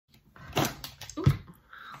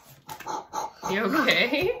You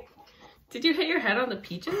okay? Did you hit your head on the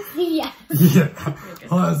peaches? Yeah. Yeah.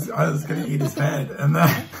 Well, I was gonna eat his head, and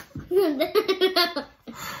then.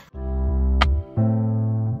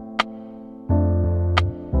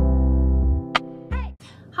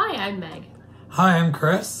 Hi, I'm Meg. Hi, I'm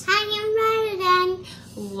Chris. Hi, I'm Ryan.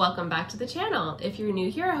 Welcome back to the channel. If you're new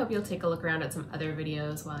here, I hope you'll take a look around at some other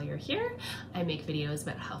videos while you're here. I make videos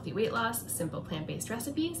about healthy weight loss, simple plant-based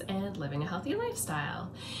recipes, and living a healthy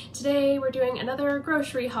lifestyle. Today, we're doing another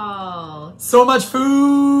grocery haul. So much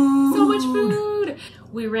food! So much food!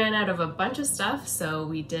 We ran out of a bunch of stuff, so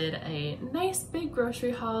we did a nice big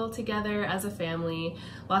grocery haul together as a family.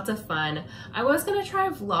 Lots of fun. I was gonna try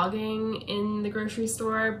vlogging in the grocery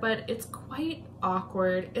store, but it's quite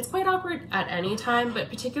awkward. It's quite awkward at any time, but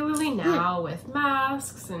particularly now with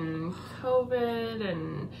masks and COVID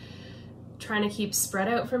and trying to keep spread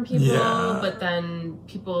out from people, Yeah. but then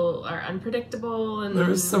people are unpredictable. And There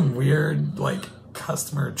was some weird, like,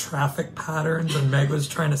 customer traffic patterns, and Meg was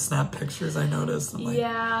trying to snap pictures, I noticed. I'm like,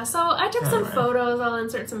 yeah, so I took some Anyway. photos. I'll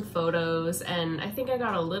insert some photos, and I think I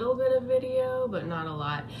got a little bit of video, but not a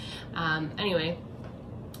lot. Anyway,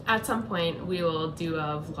 at some point we will do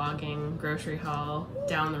a vlogging grocery haul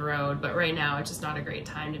down the road, but right now it's just not a great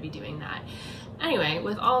time to be doing that. Anyway,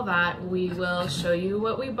 with all that, we will show you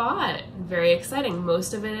what we bought. Very exciting.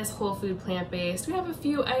 Most of it is whole food plant-based. We have a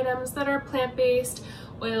few items that are plant-based,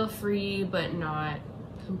 oil-free, but not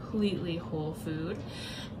completely whole food.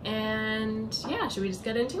 And yeah, should we just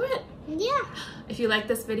get into it? Yeah. If you like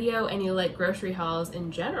this video and you like grocery hauls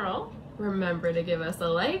in general, remember to give us a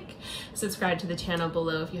like, subscribe to the channel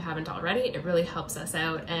below if you haven't already. It really helps us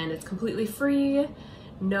out, and it's completely free,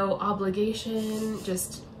 no obligation.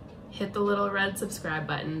 Just hit the little red subscribe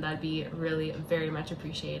button. That'd be really very much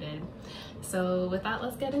appreciated. So with that,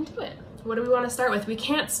 let's get into it. What do we want to start with? We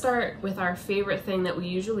can't start with our favorite thing that we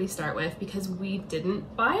usually start with because we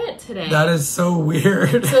didn't buy it today. that is so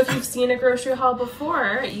weird. So if you've seen a grocery haul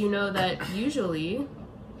before, you know that usually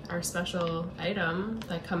our special item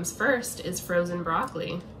that comes first is frozen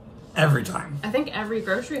broccoli. Every time. I think every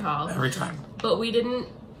grocery haul. Every time. But we didn't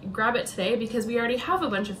grab it today because we already have a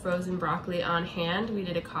bunch of frozen broccoli on hand. We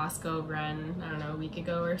did a Costco run, I don't know, a week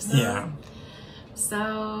ago or so. Yeah.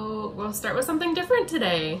 So we'll start with something different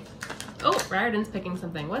today. Oh, Riordan's picking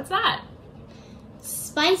something. What's that?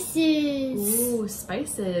 Spices. Ooh,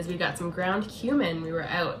 spices. We got some ground cumin. We were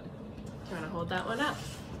out. Do you want to hold that one up?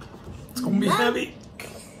 It's gonna be heavy.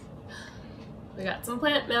 We got some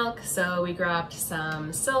plant milk, so we grabbed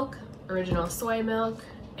some Silk original soy milk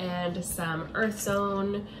and some Earth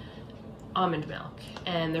Zone almond milk.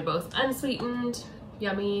 And they're both unsweetened,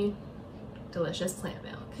 yummy, delicious plant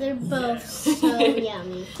milk. They're both so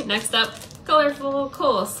yummy. Next up, colorful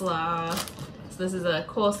coleslaw. So this is a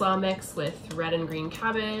coleslaw mix with red and green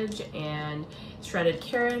cabbage and shredded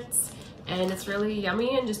carrots. And it's really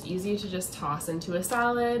yummy and just easy to just toss into a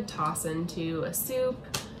salad, toss into a soup,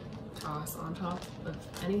 toss on top of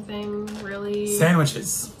anything, really.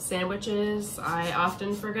 Sandwiches. Sandwiches. I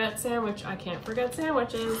often forget sandwich. I can't forget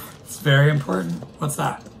sandwiches. It's very important. What's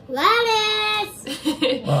that? Lettuce.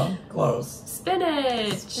 Well, close.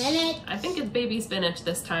 Spinach. Spinach. I think it's baby spinach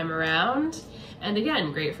this time around. And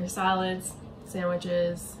again, great for salads,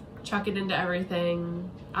 sandwiches, chuck it into everything,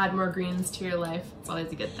 add more greens to your life. It's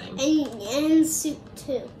always a good thing. And soup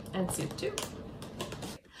too. And soup too.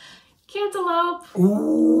 Cantaloupe.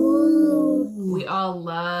 Ooh. We all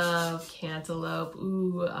love cantaloupe.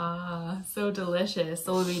 Ooh, ah, so delicious.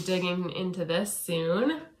 So we'll be digging into this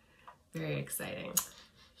soon. Very exciting.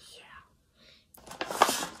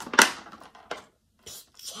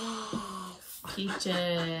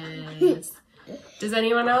 Peaches. Does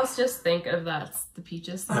anyone else just think of that's the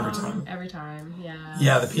Peaches song? Every time. Every time, yeah.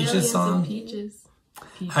 Yeah, the Peaches Millions of song. Peaches.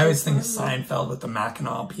 I always think of Seinfeld with the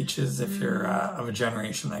Mackinac peaches, if you're of a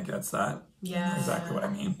generation that gets that. Yeah. Exactly what I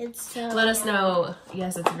mean. It's so Let us know.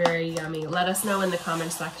 Yes, it's very yummy. Let us know in the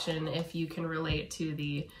comment section if you can relate to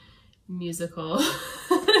the musical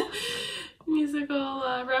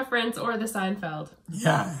reference or the Seinfeld.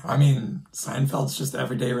 Yeah, I mean, Seinfeld's just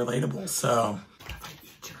everyday relatable, so.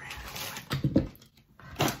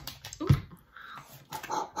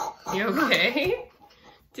 You okay?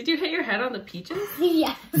 Did you hit your head on the peaches?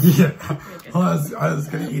 yeah. Yeah. Well, I was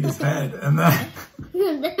gonna eat his head, and then.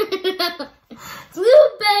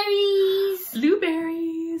 Blueberries.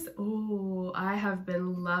 Blueberries. Oh, I have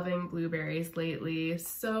been loving blueberries lately.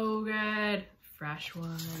 So good. Fresh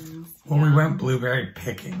ones. Well, we Yum. went blueberry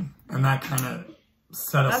picking, and that kind of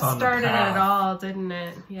set us That on the started path it all, didn't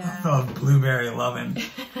it? Yeah. of blueberry loving.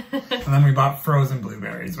 And then we bought frozen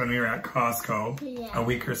blueberries when we were at Costco Yeah. a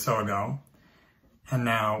week or so ago. And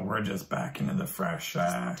now we're just back into the fresh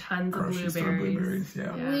tons of grocery store blueberries.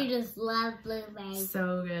 Yeah. We just love blueberries.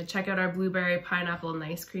 So good. Check out our blueberry pineapple and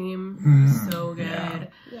ice cream. So good.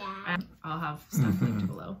 Yeah. I'll have stuff linked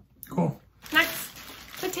below. Cool. Next,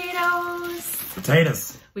 potatoes.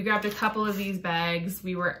 Potatoes. We grabbed a couple of these bags.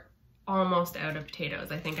 We were almost out of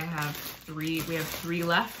potatoes. I think I have 3. We have 3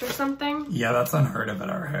 left or something. Yeah, that's unheard of at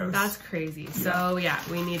our house. That's crazy. So yeah,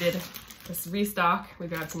 we needed this restock. We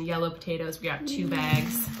grabbed some yellow potatoes. We got 2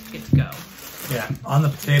 bags. Good to go. Yeah, on the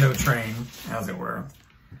potato train, as it were,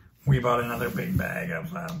 we bought another big bag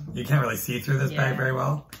of, you can't really see through this bag very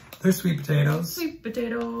well. They're sweet potatoes. Sweet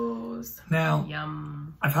potatoes. Now,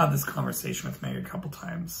 Yum. I've had this conversation with Meg a couple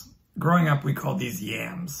times. Growing up, we called these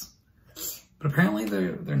yams. But apparently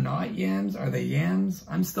they're not yams. Are they yams?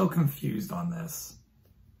 I'm still confused on this.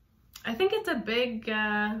 I think it's a big,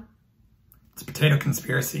 It's a potato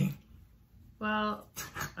conspiracy. well,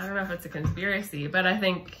 I don't know if it's a conspiracy, but I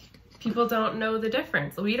think people don't know the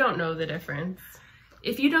difference. We don't know the difference.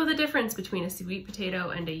 If you know the difference between a sweet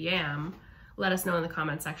potato and a yam, let us know in the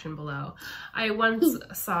comment section below. I once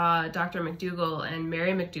saw Dr. McDougall and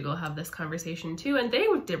Mary McDougall have this conversation too, and they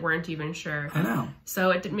weren't even sure. I know.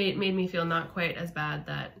 So it made me feel not quite as bad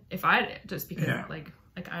that if I, just because like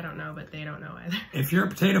I don't know, but they don't know either. If you're a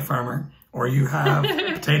potato farmer or you have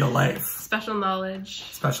potato life, Special knowledge.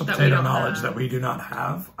 special potato knowledge that we do not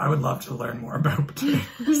have, I would love to learn more about potatoes.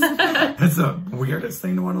 It's the weirdest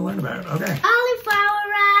thing to want to learn about. Okay. Cauliflower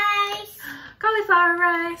rice. Cauliflower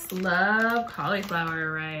rice. Love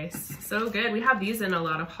cauliflower rice. So good. We have these in a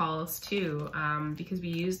lot of hauls too, because we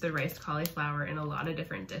use the riced cauliflower in a lot of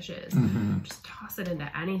different dishes. Just toss it into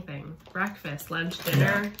anything. Breakfast, lunch,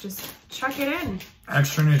 dinner. Just chuck it in.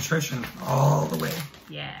 Extra nutrition all the way.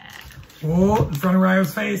 Yeah. Oh, in front of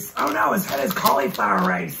Ryo's face. Oh no, his head is cauliflower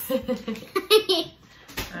rice.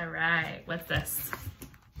 All right. What's this?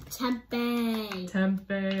 Tempeh.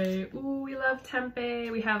 Tempeh. Ooh, we love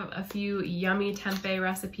tempeh. We have a few yummy tempeh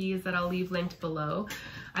recipes that I'll leave linked below.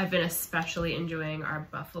 I've been especially enjoying our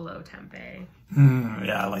buffalo tempeh.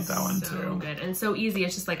 Yeah, I like that one So too. good and so easy.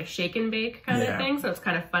 It's just like a shake and bake kind of thing, so it's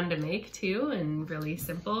kind of fun to make too and really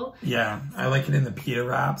simple. Yeah, I like it in the pita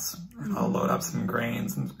wraps. And I'll load up some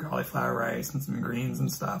grains and cauliflower rice and some greens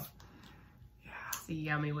and stuff. It's a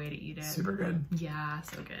yummy way to eat it. Super good. Yeah,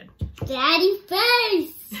 so good. Daddy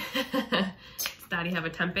face. Does Daddy have a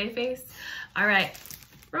tempeh face? All right,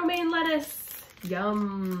 romaine lettuce.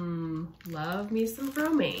 Yum. Love me some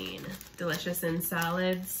romaine. Delicious in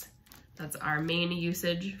salads. That's our main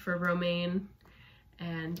usage for romaine.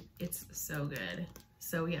 And it's so good.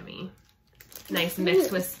 So yummy. Nice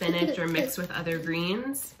mixed with spinach or mixed with other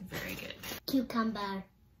greens. Very good. Cucumber.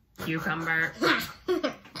 Cucumber.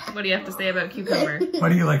 What do you have to say about cucumber? What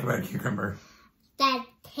do you like about cucumber? That's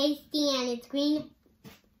tasty and it's green.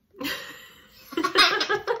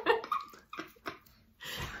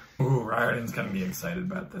 Ooh, Riordan's gonna be excited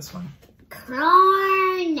about this one.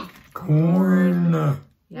 Corn. Corn.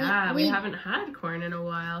 Yeah, we haven't had corn in a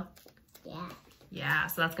while. Yeah. Yeah,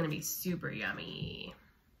 so that's gonna be super yummy.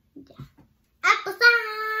 Applesauce.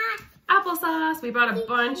 Applesauce. We bought a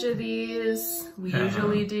bunch of these. We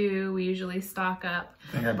usually do. We usually stock up.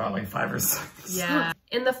 I think I bought like 5 or 6. Yeah.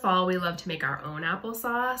 In the fall, we love to make our own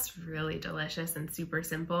applesauce. Really delicious and super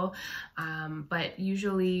simple. But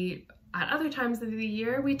usually at other times of the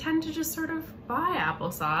year, we tend to just sort of buy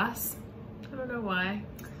applesauce. I don't know why.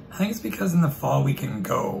 I think it's because in the fall we can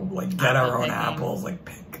go like get our own picking. apples, like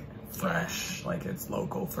pick fresh, like it's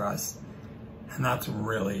local for us. And that's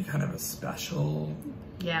really kind of a special.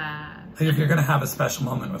 Yeah. Like if you're gonna have a special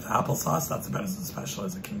moment with applesauce, that's about as special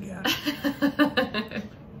as it can get.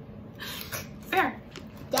 Fair.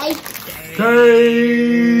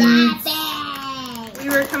 We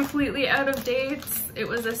were completely out of dates. It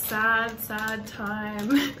was a sad, sad time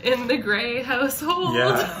in the Gray household.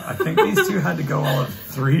 Yeah, I think these two had to go all of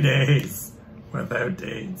 3 days without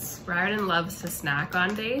dates. Riordan loves to snack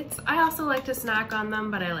on dates. I also like to snack on them,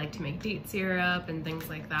 but I like to make date syrup and things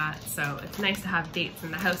like that. So it's nice to have dates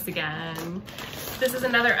in the house again. This is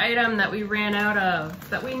another item that we ran out of,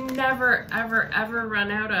 that we never, ever, ever run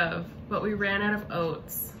out of, but we ran out of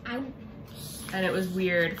oats. And it was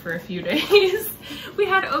weird for a few days. We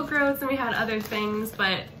had okra oats and we had other things,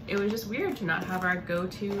 but it was just weird to not have our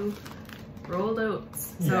go-to rolled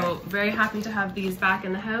oats. So very happy to have these back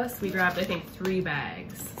in the house. We grabbed, I think, 3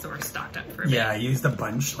 bags, so we're stocked up for a bit. Yeah, I used a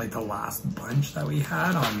bunch, like the last bunch that we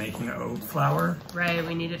had on making oat flour. Right,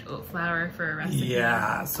 we needed oat flour for a recipe.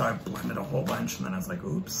 Yeah, so I blended a whole bunch and then I was like,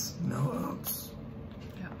 oops, no oats.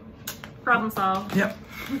 Yeah. Problem solved. Yep.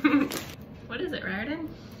 What is it, Riordan?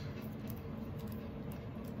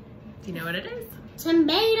 Do you know what it is?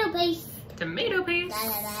 Tomato paste. Tomato paste. Da,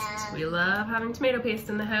 da, da. We love having tomato paste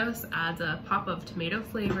in the house. Adds a pop of tomato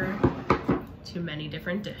flavor to many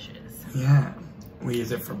different dishes. Yeah, we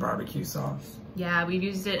use it for barbecue sauce. Yeah, we've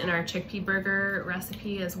used it in our chickpea burger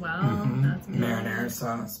recipe as well. That's good. Marinara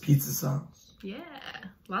sauce, pizza sauce. Yeah,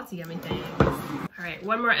 lots of yummy things. All right,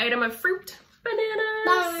 one more item of fruit.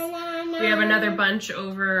 Bananas. Banana. We have another bunch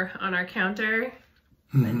over on our counter.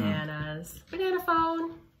 Bananas. Banana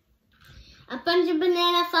phone. A bunch of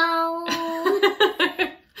banana phone.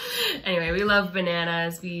 Anyway, we love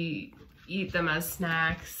bananas. We eat them as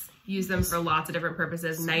snacks. Use them for lots of different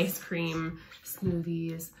purposes. Nice cream,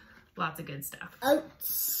 smoothies, lots of good stuff.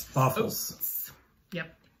 Oats. Waffles. Oats.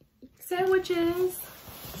 Yep. Sandwiches.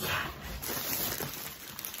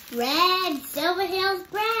 Bread. Silver Hills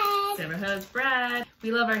bread. Silver Hills bread.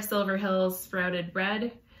 We love our Silver Hills sprouted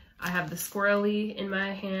bread. I have the squirrely in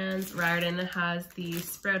my hands. Riordan has the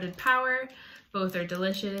sprouted power. Both are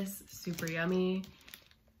delicious, super yummy.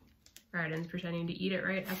 Riordan's pretending to eat it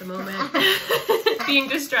right at the moment. Being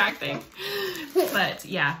distracting. But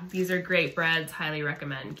yeah, these are great breads. Highly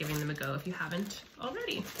recommend giving them a go if you haven't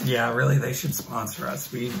already. Yeah, really, they should sponsor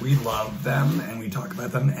us. We love them, and we talk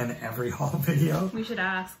about them in every haul video. We should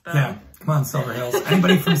ask them. Yeah, come on, Silver Hills.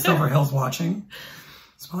 Anybody from Silver Hills watching?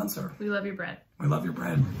 Sponsor. We love your bread. We love your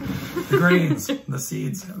bread. The grains, the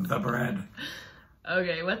seeds, the bread.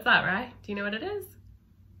 Okay, what's that, Rye? Do you know what it is?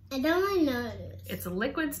 I don't really know what it is. It's a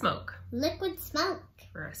liquid smoke Liquid smoke.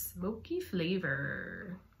 for a smoky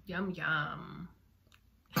flavor. Yum, yum.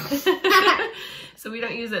 So we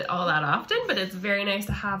don't use it all that often, but it's very nice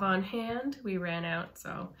to have on hand. We ran out,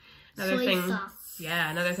 so another Soy thing. sauce.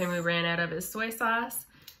 Yeah, another thing we ran out of is soy sauce.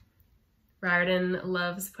 Riordan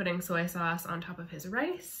loves putting soy sauce on top of his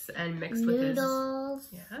rice and mixed Noodles.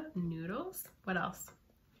 with his noodles. What else?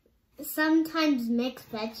 Sometimes mixed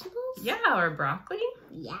vegetables. Yeah, or broccoli.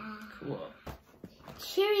 Yeah. Cool.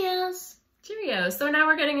 Cheerios. Cheerios. So now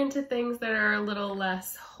we're getting into things that are a little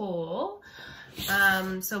less whole.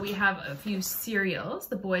 So we have a few cereals.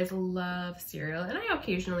 The boys love cereal, and I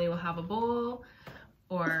occasionally will have a bowl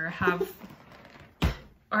or have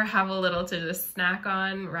a little to just snack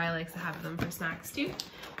on. Rye likes to have them for snacks too.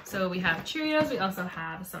 So we have Cheerios. We also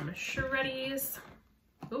have some Shreddies.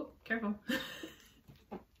 Oh, careful.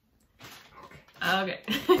 Okay.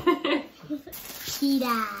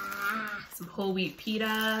 Pita. Some whole wheat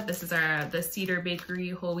pita. This is the Cedar Bakery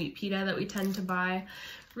whole wheat pita that we tend to buy.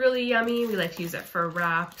 Really yummy. We like to use it for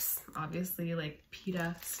wraps, obviously, like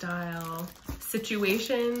pita style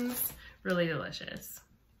situations. Really delicious.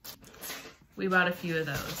 We bought a few of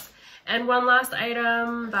those. And one last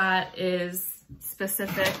item that is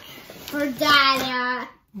specific. For Dada.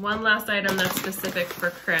 One last item that's specific for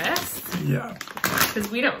Chris. Yeah. Because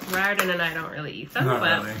Riordan and I don't really eat them. Not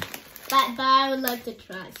but really. But I would like to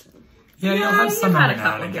try some. Yeah, you'll have some had every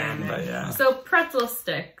now and again, but yeah. So pretzel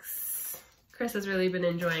sticks. Chris has really been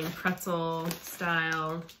enjoying pretzel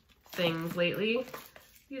style things lately.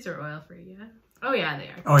 These are oil-free, yeah? Oh yeah, they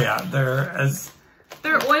are. Oh yeah,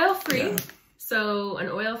 They're oil-free. Yeah. So an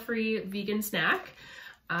oil-free vegan snack.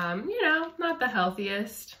 You know, not the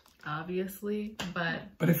healthiest, obviously, but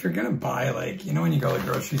if you're gonna buy, like, you know, when you go to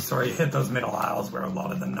the grocery store, you hit those middle aisles where a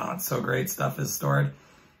lot of the not so great stuff is stored.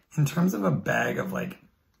 In terms of a bag of like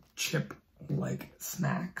chip-like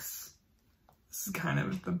snacks, this is kind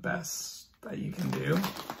of the best that you can do.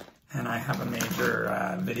 And I have a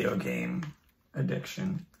major video game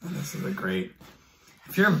addiction, and this is a great.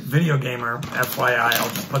 If you're a video gamer, FYI, I'll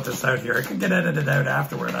just put this out here. It could get edited out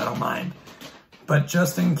afterward, I don't mind. But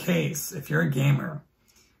just in case, if you're a gamer,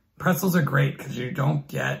 pretzels are great because you don't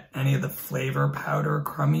get any of the flavor powder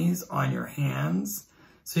crummies on your hands.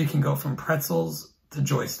 So you can go from pretzels to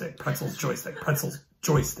joystick, pretzels, joystick, pretzels,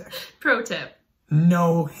 joystick. pro tip.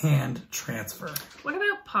 No hand transfer. What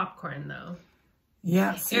about popcorn though?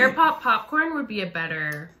 Yeah. See, Air pop popcorn would be a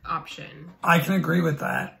better option. I can agree with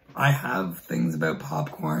that. I have things about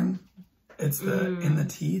popcorn. It's the in the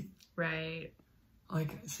teeth. Right.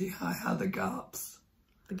 Like, see how I have the gops?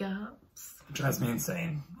 The gops. It drives me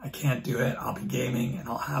insane. I can't do it. I'll be gaming and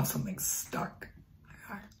I'll have something stuck.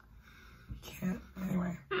 I can't.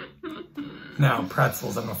 Anyway. No,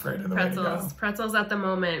 pretzels, I'm afraid of the way to go. Pretzels at the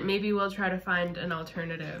moment. Maybe we'll try to find an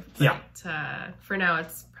alternative. Yeah. But, for now,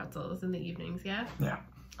 it's pretzels in the evenings, yeah? Yeah.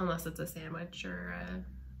 Unless it's a sandwich or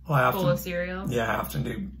Well, I a bowl of cereal. Yeah, I often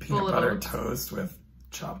do peanut Bowl of butter oats. toast with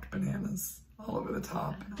chopped bananas all over the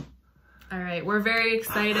top. All right, we're very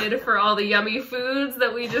excited for all the yummy foods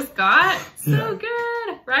that we just got. So Yeah.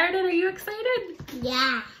 good. Riordan, are you excited?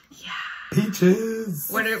 Yeah. Yeah. Peaches!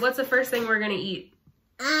 What's the first thing we're gonna eat?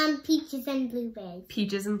 Peaches and blueberries.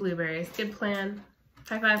 Peaches and blueberries. Good plan.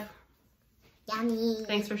 High five. Yummy.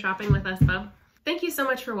 Thanks for shopping with us, Bub. Thank you so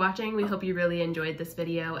much for watching. We hope you really enjoyed this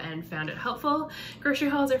video and found it helpful. Grocery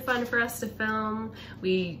hauls are fun for us to film.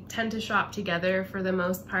 We tend to shop together for the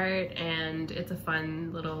most part, and it's a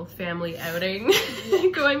fun little family outing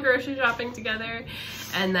going grocery shopping together,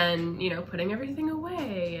 and then, you know, putting everything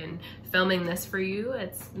away and filming this for you.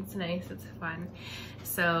 It's nice, it's fun.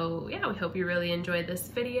 So yeah, we hope you really enjoyed this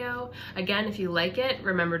video. Again, if you like it,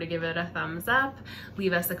 remember to give it a thumbs up.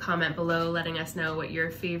 Leave us a comment below letting us know what your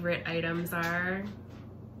favorite items are.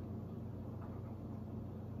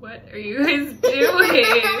 What are you guys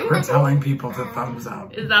doing? We're telling people to thumbs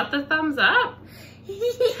up. Is that the thumbs up?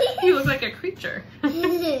 You look like a creature.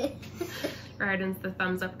 Ryden's the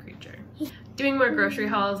thumbs up creature. Doing more grocery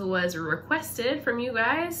hauls was requested from you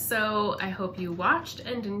guys, so I hope you watched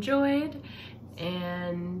and enjoyed.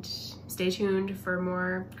 And stay tuned for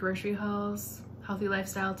more grocery hauls, healthy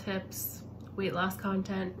lifestyle tips, weight loss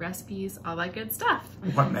content, recipes, all that good stuff.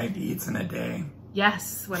 What Meg eats in a day.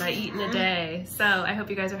 Yes, what I eat in a day. So I hope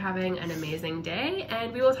you guys are having an amazing day,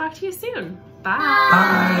 and we will talk to you soon. Bye.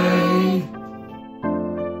 Bye.